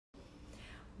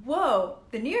Whoa,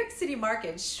 the New York City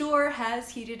market sure has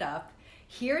heated up.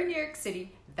 Here in New York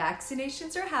City,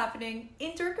 vaccinations are happening,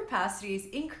 indoor capacity is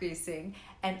increasing,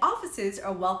 and offices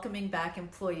are welcoming back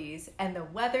employees, and the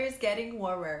weather's getting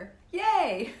warmer.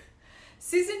 Yay!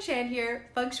 Susan Chan here,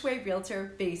 Feng Shui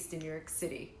realtor based in New York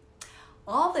City.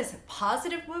 All this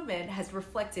positive movement has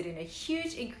reflected in a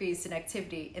huge increase in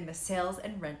activity in the sales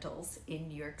and rentals in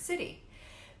New York City.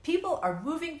 People are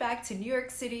moving back to New York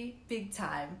City big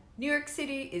time. New York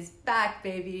City is back,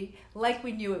 baby, like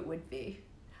we knew it would be.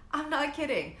 I'm not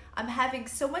kidding. I'm having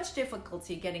so much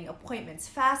difficulty getting appointments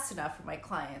fast enough for my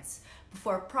clients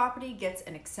before a property gets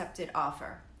an accepted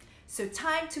offer. So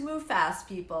time to move fast,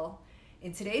 people.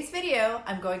 In today's video,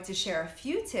 I'm going to share a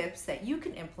few tips that you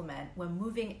can implement when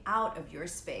moving out of your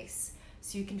space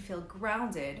so you can feel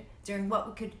grounded during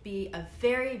what could be a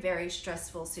very, very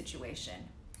stressful situation.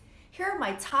 Here are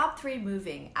my top 3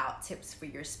 moving out tips for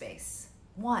your space.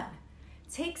 1,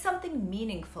 take something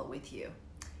meaningful with you.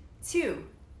 2,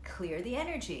 clear the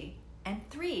energy. And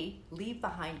 3, leave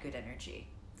behind good energy.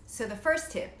 So the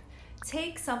first tip,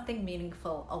 take something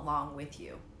meaningful along with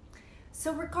you.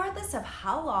 So regardless of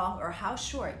how long or how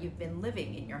short you've been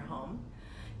living in your home,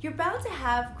 you're bound to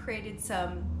have created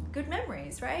some good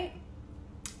memories, right?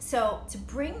 So to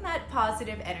bring that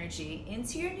positive energy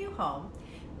into your new home,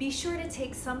 be sure to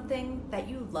take something that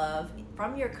you love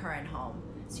from your current home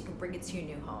so you can bring it to your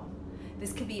new home.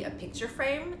 This could be a picture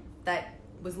frame that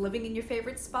was living in your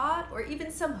favorite spot, or even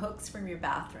some hooks from your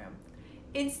bathroom.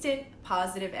 Instant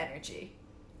positive energy.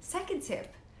 Second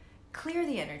tip, clear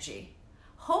the energy.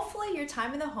 Hopefully your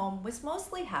time in the home was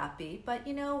mostly happy, but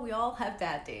we all have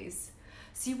bad days.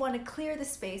 So you want to clear the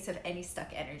space of any stuck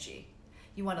energy.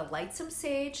 You want to light some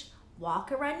sage,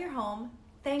 walk around your home,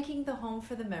 thanking the home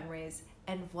for the memories,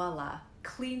 and voila,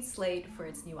 clean slate for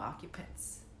its new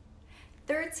occupants.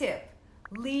 Third tip,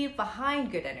 leave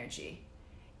behind good energy.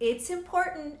 It's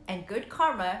important and good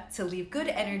karma to leave good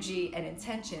energy and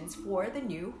intentions for the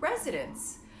new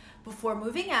residents. Before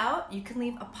moving out, you can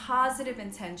leave a positive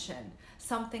intention,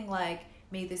 something like,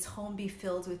 may this home be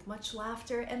filled with much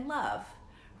laughter and love.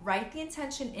 Write the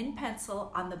intention in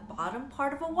pencil on the bottom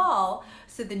part of a wall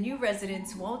so the new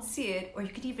residents won't see it, or you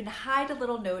could even hide a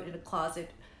little note in a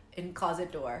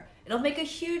closet door. It'll make a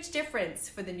huge difference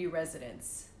for the new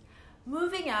residents.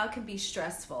 Moving out can be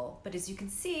stressful, but as you can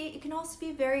see, it can also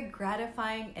be very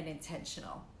gratifying and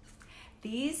intentional.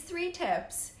 These 3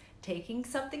 tips, taking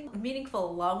something meaningful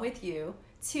along with you,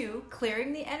 2,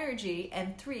 clearing the energy,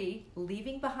 and 3,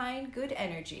 leaving behind good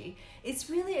energy, is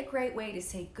really a great way to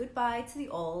say goodbye to the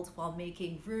old while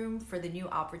making room for the new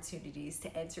opportunities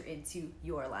to enter into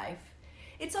your life.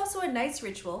 It's also a nice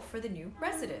ritual for the new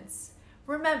residents.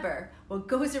 Remember, what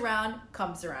goes around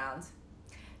comes around.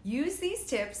 Use these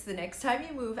tips the next time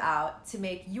you move out to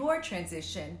make your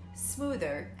transition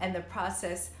smoother and the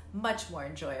process much more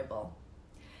enjoyable.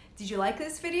 Did you like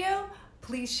this video?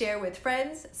 Please share with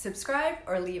friends, subscribe,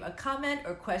 or leave a comment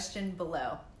or question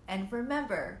below. And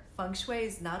remember, Feng Shui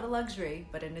is not a luxury,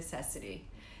 but a necessity.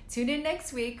 Tune in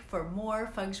next week for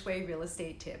more Feng Shui real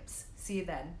estate tips. See you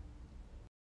then.